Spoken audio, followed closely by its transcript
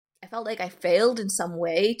I felt like I failed in some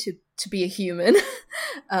way to be a human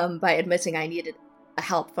by admitting I needed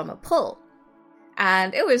help from a pull.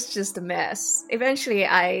 And it was just a mess. Eventually,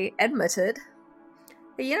 I admitted,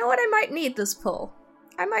 you know what, I might need this pull.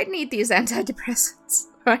 I might need these antidepressants,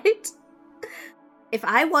 right? If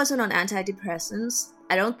I wasn't on antidepressants,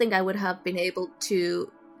 I don't think I would have been able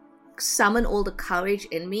to summon all the courage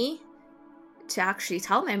in me to actually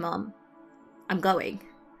tell my mom, I'm going.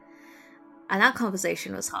 And that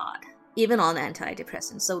conversation was hard, even on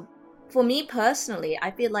antidepressants. So for me personally,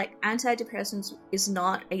 I feel like antidepressants is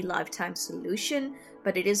not a lifetime solution,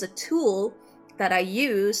 but it is a tool that I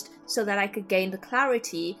used so that I could gain the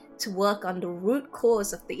clarity to work on the root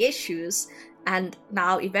cause of the issues and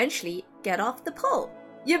now eventually get off the pull.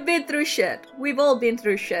 You've been through shit. We've all been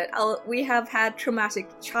through shit. We have had traumatic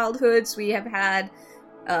childhoods. We have had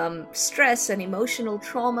stress and emotional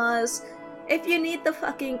traumas. If you need the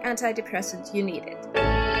fucking antidepressant, you need it.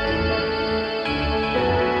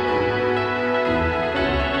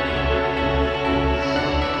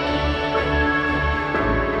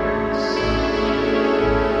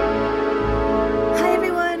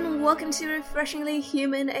 Welcome to Refreshingly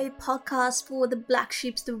Human, a podcast for the black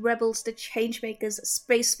sheeps, the rebels, the changemakers, a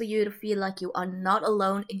space for you to feel like you are not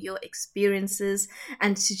alone in your experiences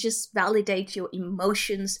and to just validate your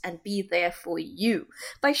emotions and be there for you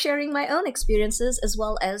by sharing my own experiences as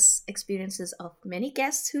well as experiences of many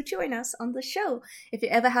guests who join us on the show. If you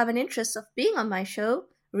ever have an interest of being on my show,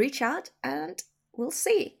 reach out and we'll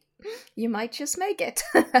see. You might just make it.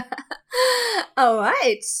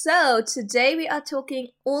 Alright, so today we are talking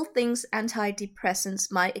all things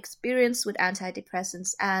antidepressants, my experience with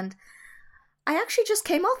antidepressants, and I actually just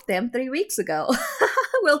came off them 3 weeks ago.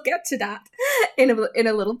 We'll get to that in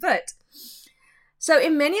a little bit. So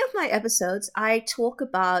in many of my episodes, I talk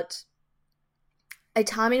about a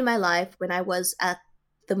time in my life when I was at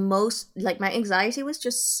the most, like my anxiety was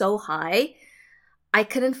just so high I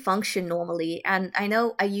couldn't function normally, and I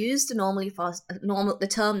know I use the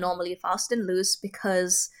term normally fast and loose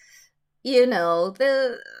because, you know,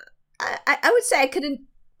 I would say I couldn't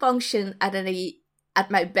function at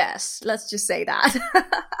my best. Let's just say that.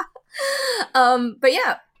 But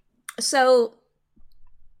yeah, so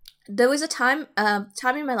there was a time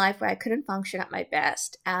in my life where I couldn't function at my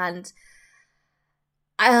best, and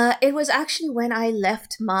it was actually when I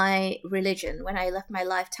left my religion, when I left my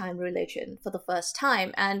lifetime religion for the first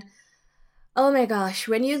time. And oh my gosh,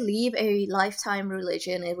 when you leave a lifetime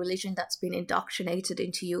religion, a religion that's been indoctrinated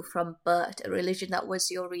into you from birth, a religion that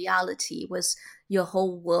was your reality, was your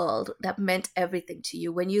whole world, that meant everything to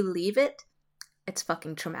you, when you leave it, it's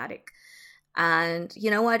fucking traumatic. And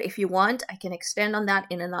you know what? If you want, I can extend on that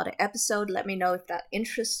in another episode. Let me know if that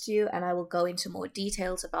interests you, and I will go into more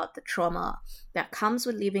details about the trauma that comes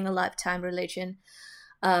with leaving a lifetime religion.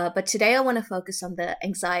 But today I want to focus on the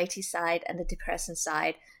anxiety side and the depressant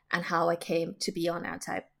side and how I came to be on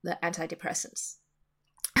the antidepressants.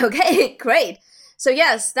 Okay, great. So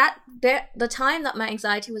yes, the time that my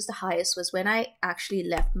anxiety was the highest was when I actually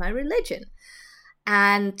left my religion.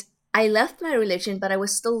 And I left my religion, but I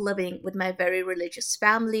was still living with my very religious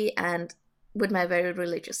family and with my very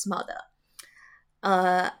religious mother.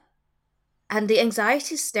 And the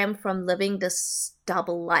anxiety stemmed from living this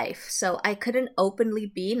double life. So I couldn't openly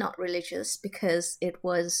be not religious because it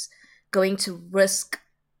was going to risk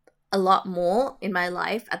a lot more in my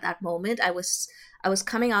life at that moment. I was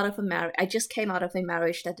coming out of a marriage. I just came out of a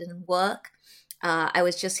marriage that didn't work. I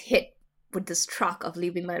was just hit with this truck of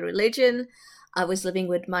leaving my religion. I was living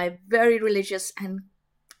with my very religious and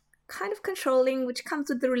kind of controlling, which comes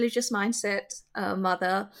with the religious mindset,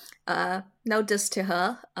 mother. No diss to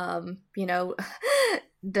her. You know,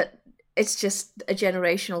 that it's just a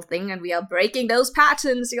generational thing, and we are breaking those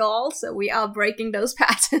patterns, y'all. So we are breaking those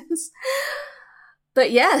patterns.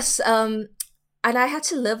 But yes, and I had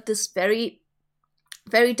to live this very,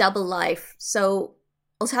 very double life. So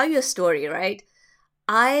I'll tell you a story, right?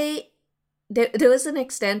 There was an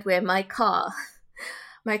extent where my car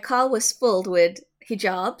was filled with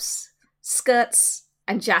hijabs, skirts,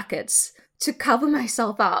 and jackets to cover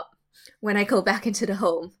myself up when I go back into the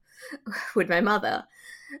home with my mother.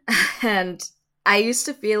 And I used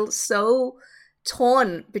to feel so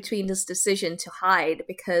torn between this decision to hide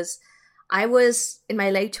because I was in my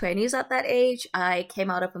late 20s at that age. I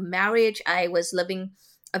came out of a marriage. I was living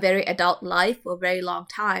a very adult life for a very long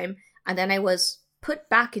time. And then I was put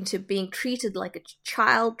back into being treated like a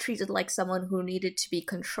child, treated like someone who needed to be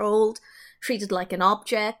controlled, treated like an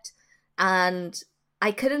object. And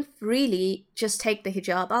I couldn't really just take the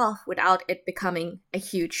hijab off without it becoming a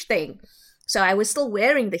huge thing. So I was still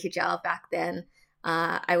wearing the hijab back then.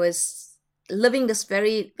 I was living this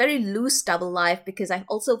very, very loose double life, because I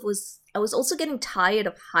was also getting tired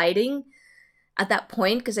of hiding at that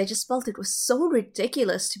point, because I just felt it was so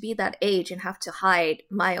ridiculous to be that age and have to hide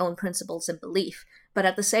my own principles and belief. But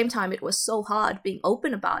at the same time, it was so hard being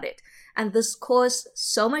open about it. And this caused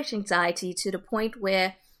so much anxiety to the point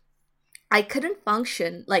where I couldn't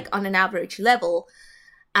function like on an average level.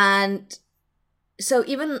 And so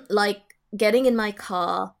even like getting in my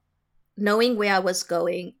car, knowing where I was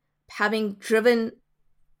going, having driven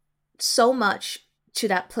so much to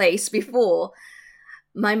that place before,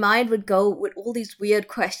 my mind would go with all these weird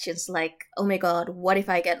questions like, oh my God, what if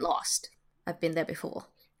I get lost? I've been there before.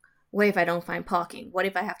 What if I don't find parking? What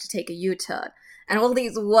if I have to take a U-turn? And all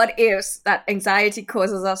these what ifs that anxiety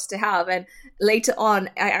causes us to have. And later on,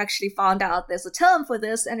 I actually found out there's a term for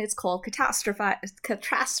this, and it's called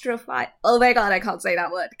oh my God, I can't say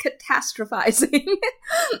that word. Catastrophizing,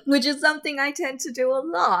 which is something I tend to do a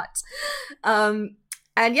lot.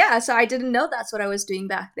 And yeah, so I didn't know that's what I was doing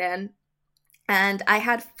back then. And I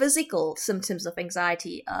had physical symptoms of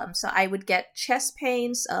anxiety. So I would get chest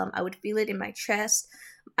pains. I would feel it in my chest.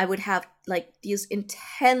 I would have like these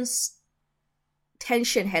intense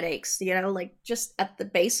tension headaches, like just at the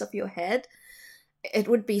base of your head. It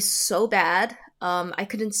would be so bad. I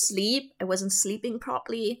couldn't sleep. I wasn't sleeping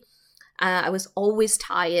properly. I was always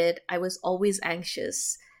tired. I was always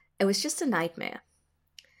anxious. It was just a nightmare.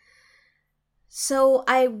 So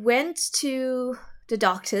I went to the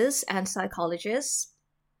doctors and psychologists,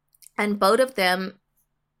 and both of them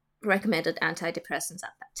recommended antidepressants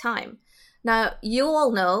at that time. Now, you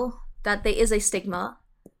all know that there is a stigma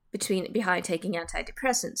behind taking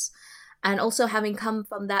antidepressants. And also, having come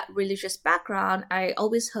from that religious background, I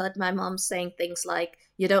always heard my mom saying things like,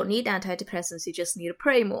 you don't need antidepressants, you just need to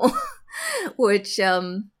pray more. Which,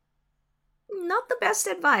 not the best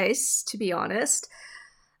advice, to be honest.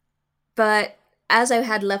 But as I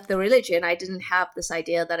had left the religion, I didn't have this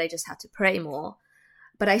idea that I just had to pray more.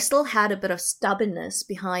 But I still had a bit of stubbornness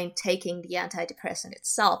behind taking the antidepressant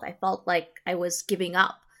itself. I felt like I was giving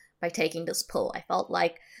up by taking this pill. I felt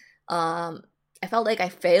like I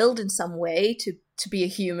failed in some way to be a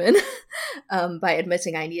human by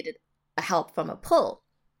admitting I needed help from a pill.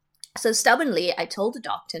 So stubbornly, I told the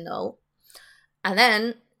doctor no. And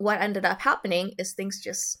then what ended up happening is things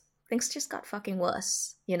just got fucking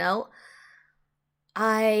worse,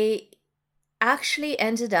 I actually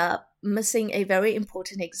ended up missing a very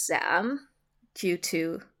important exam due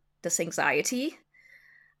to this anxiety.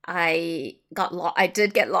 I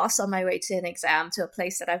did get lost on my way to an exam to a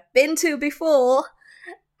place that I've been to before,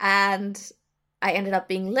 and I ended up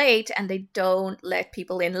being late, and they don't let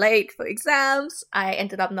people in late for exams. I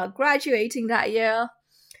ended up not graduating that year,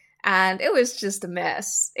 and it was just a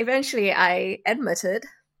mess. Eventually, I admitted,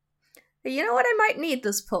 you know what, I might need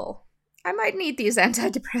this pill. I might need these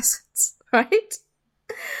antidepressants, right?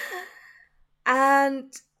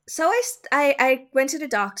 And so I went to the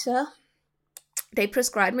doctor. They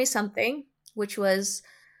prescribed me something which was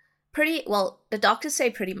the doctors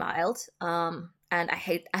say pretty mild. And I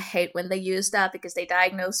hate when they use that, because they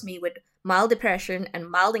diagnosed me with mild depression and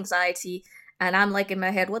mild anxiety. And I'm like in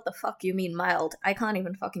my head, what the fuck you mean mild? I can't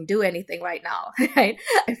even fucking do anything right now, right?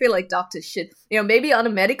 I feel like doctors should, maybe on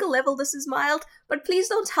a medical level this is mild, but please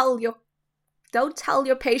don't tell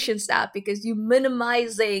your patients that, because you're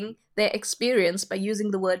minimizing their experience by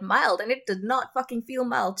using the word mild, and it did not fucking feel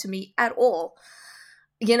mild to me at all.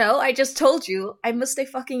 I just told you I missed a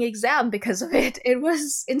fucking exam because of it. It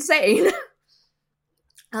was insane.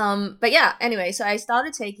 But yeah, anyway, so I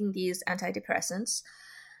started taking these antidepressants,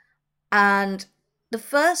 and the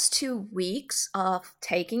first 2 weeks of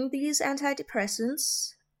taking these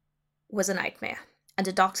antidepressants was a nightmare. And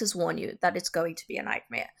the doctors warn you that it's going to be a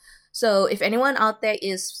nightmare. So if anyone out there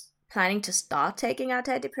is planning to start taking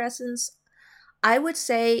antidepressants, I would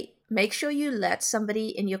say make sure you let somebody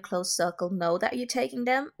in your close circle know that you're taking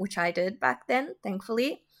them, which I did back then,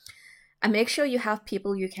 thankfully. And make sure you have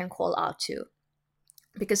people you can call out to,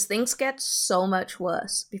 because things get so much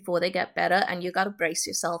worse before they get better, and you got to brace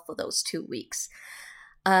yourself for those 2 weeks.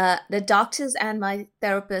 The doctors and my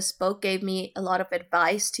therapist both gave me a lot of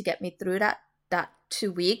advice to get me through that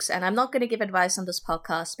 2 weeks. And I'm not going to give advice on this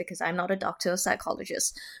podcast because I'm not a doctor or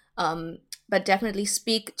psychologist. But definitely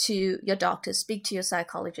speak to your doctor, speak to your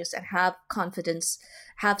psychologist, and have confidence,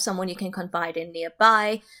 have someone you can confide in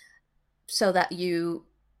nearby, so that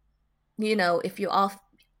if you're off,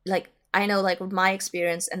 like, I know, like with my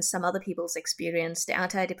experience and some other people's experience, the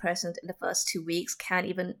antidepressant in the first 2 weeks can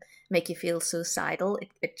even make you feel suicidal.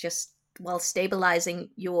 It just, while stabilizing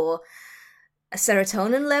your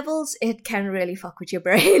serotonin levels, it can really fuck with your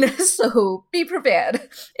brain. So be prepared.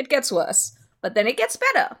 It gets worse. But then it gets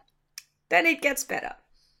better. Then it gets better.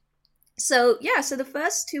 So yeah, so the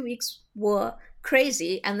first 2 weeks were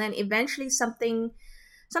crazy, and then eventually something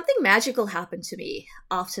magical happened to me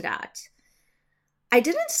after that. I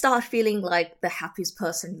didn't start feeling like the happiest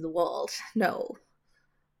person in the world, no.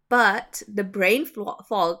 But the brain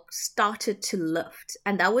fog started to lift,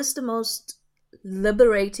 and that was the most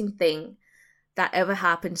liberating thing that ever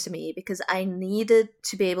happened to me, because I needed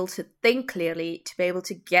to be able to think clearly, to be able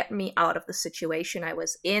to get me out of the situation I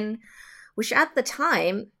was in, which at the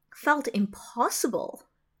time felt impossible.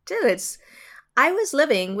 Dude, I was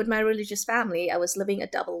living with my religious family. I was living a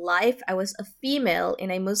double life. I was a female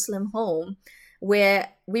in a Muslim home where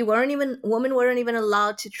women weren't even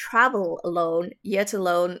allowed to travel alone, yet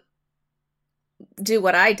alone do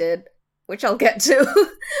what I did, which I'll get to.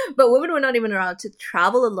 But women were not even allowed to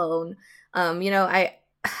travel alone.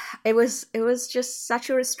 It was just such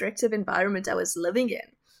a restrictive environment I was living in.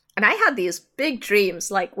 And I had these big dreams,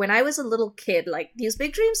 like when I was a little kid. Like, these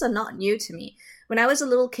big dreams are not new to me. When I was a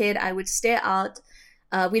little kid, I would stare out.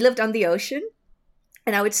 We lived on the ocean,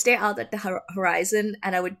 and I would stare out at the horizon,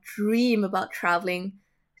 and I would dream about traveling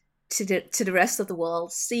to the rest of the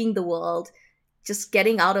world, seeing the world, just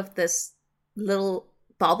getting out of this little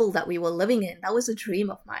bubble that we were living in. That was a dream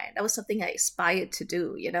of mine. That was something I aspired to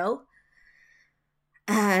do, you know?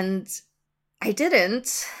 And I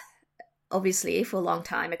didn't, obviously, for a long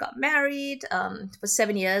time. I got married. For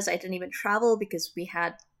 7 years, I didn't even travel because we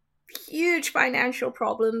had huge financial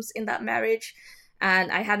problems in that marriage,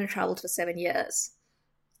 and I hadn't traveled for 7 years.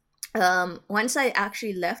 Once I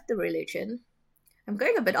actually left the religion, I'm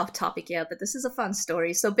going a bit off topic here, but this is a fun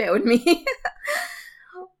story, so bear with me.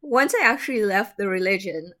 Once I actually left the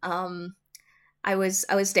religion, I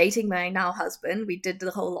was dating my now husband. We did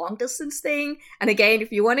the whole long distance thing. And again,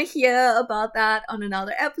 if you want to hear about that on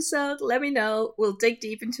another episode, let me know. We'll dig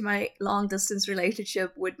deep into my long distance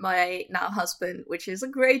relationship with my now husband, which is a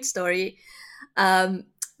great story.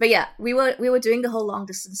 But yeah, we were doing the whole long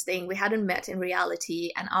distance thing. We hadn't met in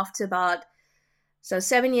reality. And after about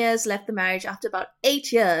 7 years left the marriage, after about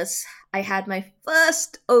 8 years, I had my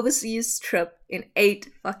first overseas trip in 8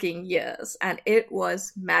 fucking years. And it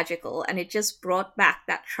was magical. And it just brought back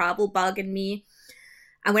that travel bug in me.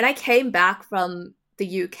 And when I came back from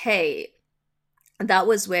the UK, that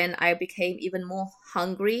was when I became even more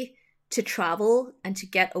hungry to travel and to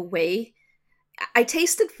get away. I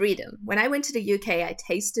tasted freedom. When I went to the UK, I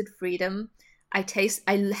tasted freedom. I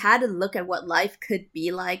had a look at what life could be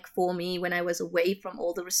like for me when I was away from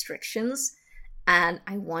all the restrictions, and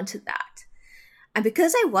I wanted that. And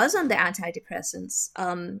because I was on the antidepressants,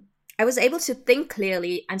 I was able to think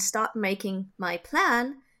clearly and start making my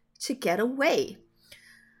plan to get away.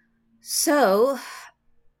 So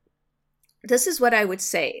this is what I would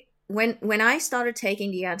say. When I started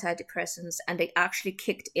taking the antidepressants and they actually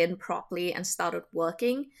kicked in properly and started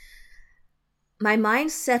working, my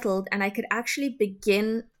mind settled, and I could actually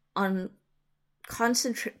begin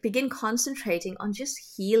concentrating on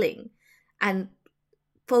just healing and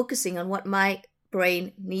focusing on what my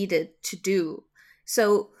brain needed to do.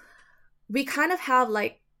 So we kind of have,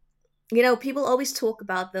 like, people always talk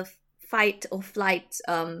about the fight or flight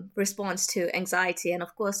response to anxiety. And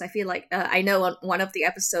of course, I feel like I know on one of the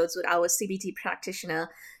episodes with our CBT practitioner,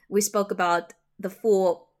 we spoke about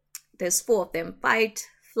there's 4 of them: fight,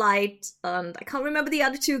 flight, and I can't remember the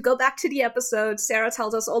other 2. Go back to the episode. Sarah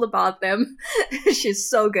tells us all about them. She's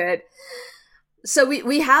so good. So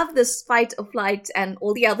we have this fight or flight and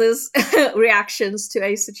all the others reactions to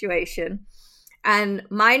a situation. And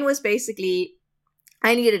mine was basically,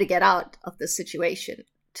 I needed to get out of this situation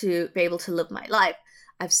to be able to live my life.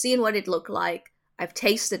 I've seen what it looked like. I've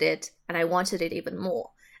tasted it, and I wanted it even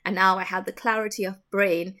more. And now I had the clarity of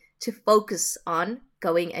brain to focus on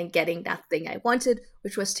going and getting that thing I wanted,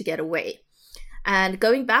 which was to get away. And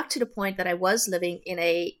going back to the point that I was living in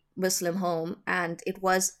a Muslim home and it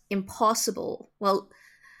was impossible. Well,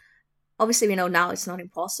 obviously we know now it's not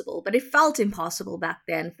impossible, but it felt impossible back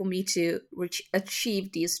then for me to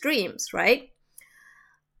achieve these dreams, right?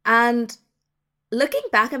 And looking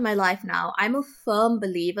back at my life now, I'm a firm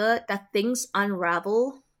believer that things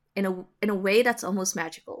unravel in a way that's almost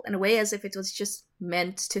magical, in a way as if it was just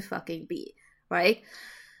meant to fucking be, right?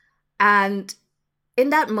 And in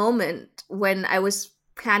that moment when I was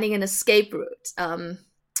planning an escape route,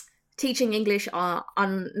 teaching English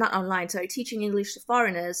teaching English to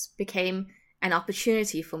foreigners became an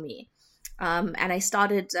opportunity for me. And I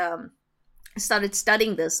started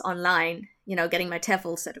studying this online, getting my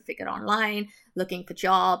TEFL certificate online, looking for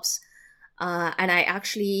jobs.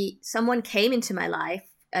 And someone came into my life,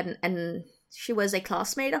 and she was a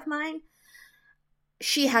classmate of mine.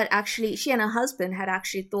 she and her husband had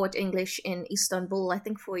actually taught English in Istanbul, I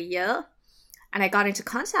think for a year. And I got into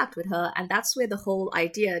contact with her, and that's where the whole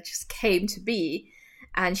idea just came to be.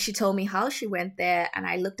 And she told me how she went there, and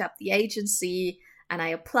I looked up the agency and I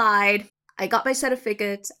applied. I got my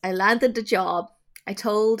certificate, I landed the job. I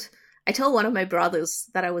told one of my brothers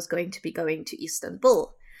that I was going to be going to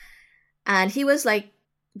Istanbul. And he was like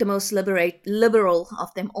the most liberal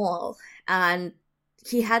of them all. And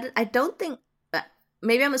he had, I don't think,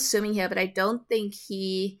 maybe I'm assuming here, but I don't think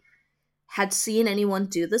he had seen anyone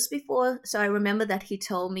do this before. So I remember that he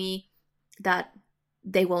told me that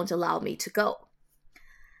they won't allow me to go.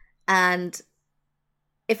 And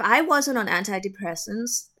if I wasn't on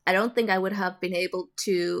antidepressants, I don't think I would have been able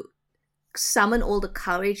to summon all the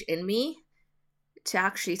courage in me to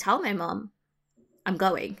actually tell my mom, I'm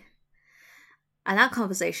going. And that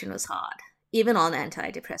conversation was hard, even on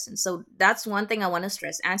antidepressants. So that's one thing I want to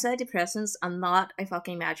stress. Antidepressants are not a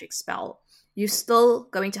fucking magic spell. You're still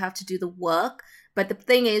going to have to do the work. But the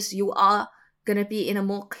thing is, you are going to be in a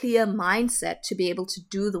more clear mindset to be able to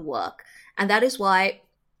do the work. And that is why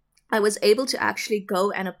I was able to actually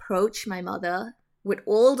go and approach my mother with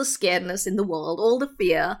all the scaredness in the world, all the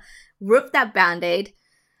fear, rip that Band-Aid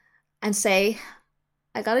and say,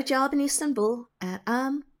 I got a job in Istanbul and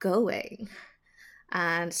I'm going.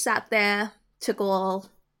 And sat there, took all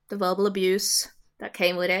the verbal abuse that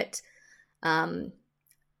came with it.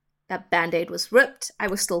 That Band-Aid was ripped. I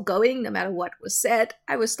was still going, no matter what was said.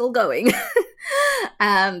 I was still going.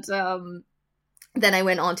 And then I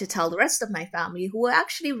went on to tell the rest of my family, who were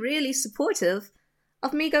actually really supportive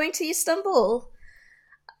of me going to Istanbul.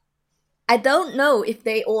 I don't know if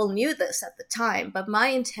they all knew this at the time, but my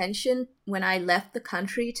intention when I left the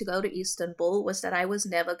country to go to Istanbul was that I was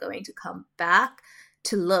never going to come back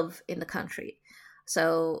to live in the country.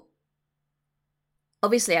 So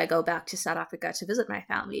obviously I go back to South Africa to visit my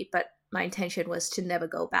family, but my intention was to never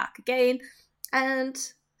go back again. And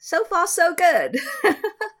so far, so good.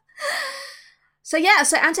 So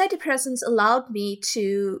antidepressants allowed me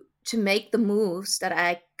to make the moves that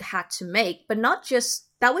I had to make, but not just,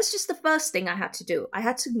 that was just the first thing I had to do. I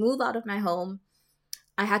had to move out of my home.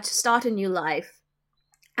 I had to start a new life.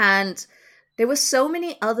 And there were so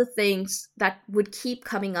many other things that would keep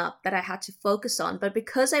coming up that I had to focus on. But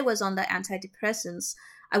because I was on the antidepressants,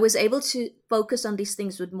 I was able to focus on these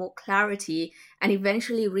things with more clarity and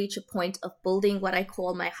eventually reach a point of building what I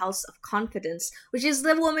call my house of confidence, which is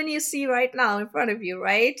the woman you see right now in front of you,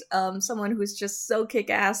 right? Someone who's just so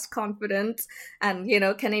kick-ass confident and,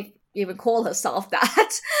 can even call herself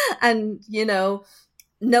that. And,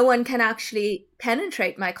 no one can actually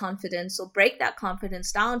penetrate my confidence or break that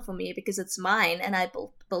confidence down for me because it's mine and I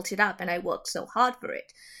built it up and I worked so hard for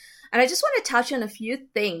it. And I just want to touch on a few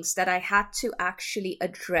things that I had to actually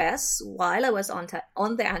address while I was on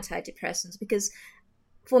the antidepressants, because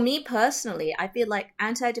for me personally, I feel like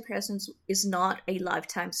antidepressants is not a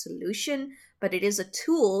lifetime solution, but it is a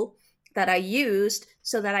tool that I used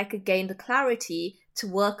so that I could gain the clarity to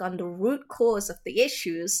work on the root cause of the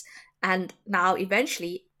issues and now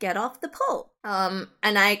eventually get off the pill.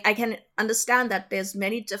 And I can understand that there's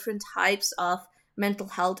many different types of mental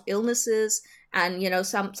health illnesses. And,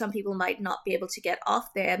 some people might not be able to get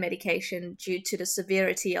off their medication due to the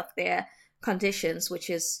severity of their conditions, which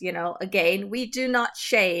is, again, we do not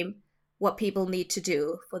shame what people need to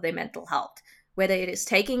do for their mental health. Whether it is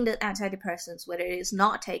taking the antidepressants, whether it is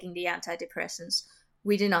not taking the antidepressants,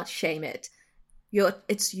 we do not shame it.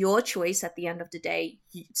 It's your choice at the end of the day.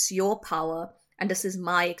 It's your power. And this is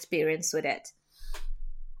my experience with it.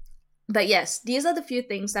 But yes, these are the few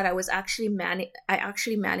things that I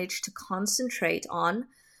actually managed to concentrate on,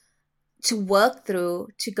 to work through,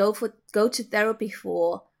 to go to therapy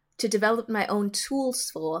for, to develop my own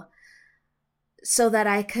tools for, so that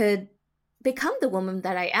I could become the woman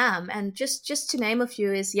that I am. And just to name a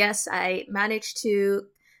few is, yes, I managed to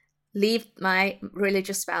leave my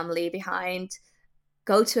religious family behind,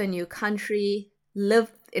 go to a new country,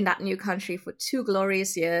 live in that new country for 2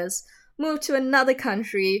 glorious years, move to another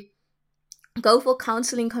country, go for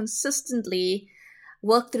counseling consistently,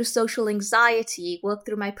 work through social anxiety, work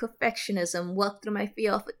through my perfectionism, work through my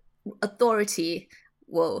fear of authority.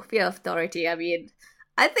 Whoa, fear of authority. I mean,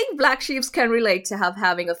 I think Black Sheeps can relate to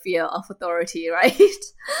having a fear of authority,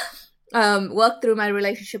 right? Work through my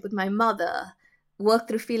relationship with my mother, work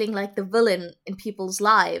through feeling like the villain in people's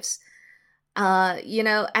lives.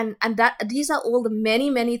 And that these are all the many,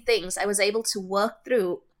 many things I was able to work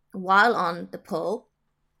through while on the pill.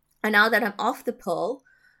 And now that I'm off the pill,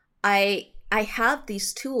 I have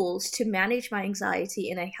these tools to manage my anxiety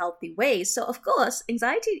in a healthy way. So of course,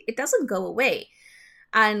 anxiety, it doesn't go away.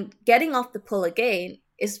 And getting off the pill again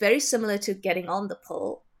is very similar to getting on the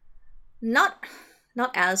pill. Not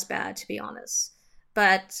as bad, to be honest,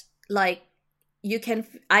 but like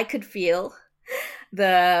I could feel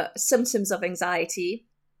the symptoms of anxiety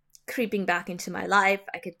creeping back into my life.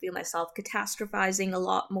 I could feel myself catastrophizing a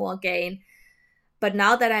lot more again. But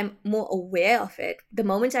now that I'm more aware of it, the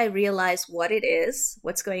moment I realize what it is,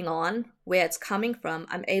 what's going on, where it's coming from,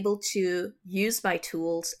 I'm able to use my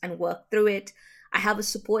tools and work through it. I have a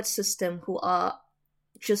support system who are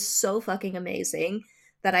just so fucking amazing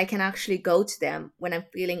that I can actually go to them when I'm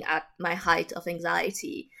feeling at my height of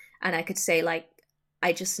anxiety. And I could say, like,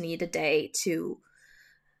 I just need a day to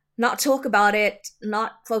not talk about it,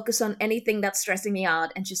 not focus on anything that's stressing me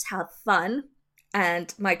out, and just have fun.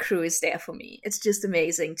 And my crew is there for me. It's just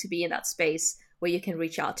amazing to be in that space where you can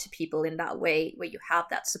reach out to people in that way, where you have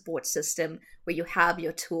that support system, where you have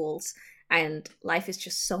your tools, and life is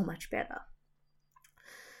just so much better.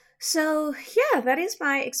 So yeah, that is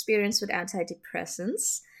my experience with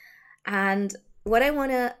antidepressants. And what I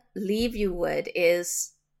want to leave you with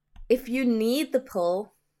is, if you need the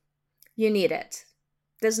pill, you need it.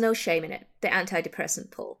 There's no shame in it. The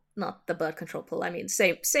antidepressant pill, not the birth control pill. I mean,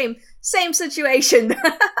 same situation.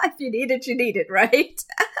 If you need it, you need it, right?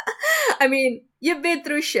 I mean, you've been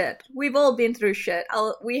through shit. We've all been through shit.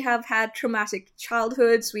 We have had traumatic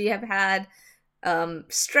childhoods. We have had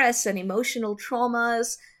stress and emotional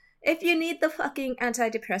traumas. If you need the fucking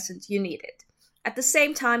antidepressant, you need it. At the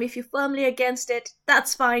same time, if you're firmly against it,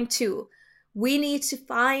 that's fine too. We need to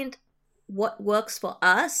find what works for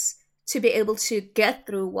us to be able to get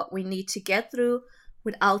through what we need to get through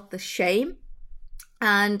without the shame.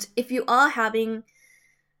 And if you are having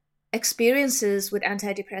experiences with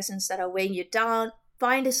antidepressants that are weighing you down,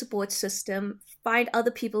 find a support system, find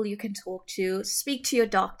other people you can talk to, speak to your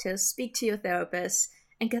doctors, speak to your therapist,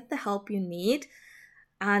 and get the help you need.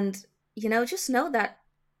 And, just know that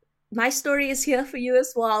my story is here for you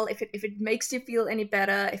as well. If it makes you feel any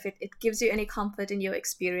better, if it gives you any comfort in your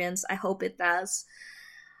experience, I hope it does.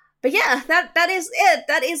 But yeah, that is it.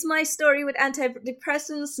 That is my story with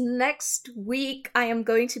antidepressants. Next week, I am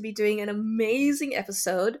going to be doing an amazing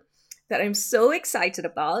episode that I'm so excited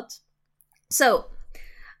about. So,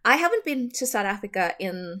 I haven't been to South Africa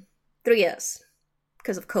in 3 years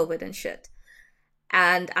because of COVID and shit.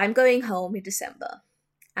 And I'm going home in December.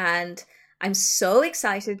 And I'm so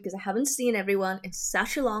excited because I haven't seen everyone in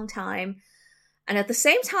such a long time. And at the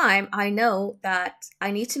same time, I know that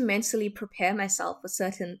I need to mentally prepare myself for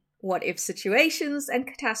certain what-if situations and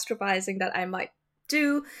catastrophizing that I might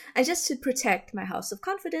do, and just to protect my house of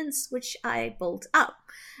confidence, which I built up.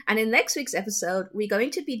 And in next week's episode, we're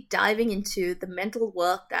going to be diving into the mental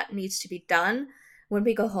work that needs to be done when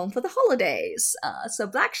we go home for the holidays. So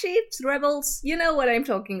Black Sheep, Rebels, you know what I'm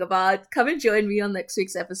talking about. Come and join me on next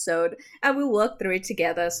week's episode, and we'll work through it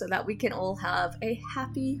together so that we can all have a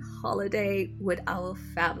happy holiday with our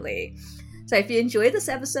family. So if you enjoyed this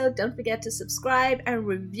episode, don't forget to subscribe and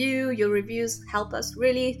review. Your reviews help us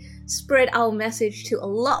really spread our message to a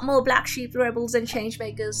lot more Black Sheep, Rebels, and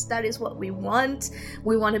Changemakers. That is what we want.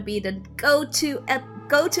 We want to be the go-to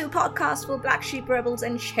podcast for Black Sheep, Rebels,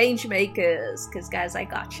 and Changemakers. Because guys, I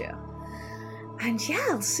got you. And yeah,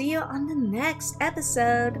 I'll see you on the next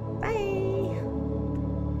episode. Bye!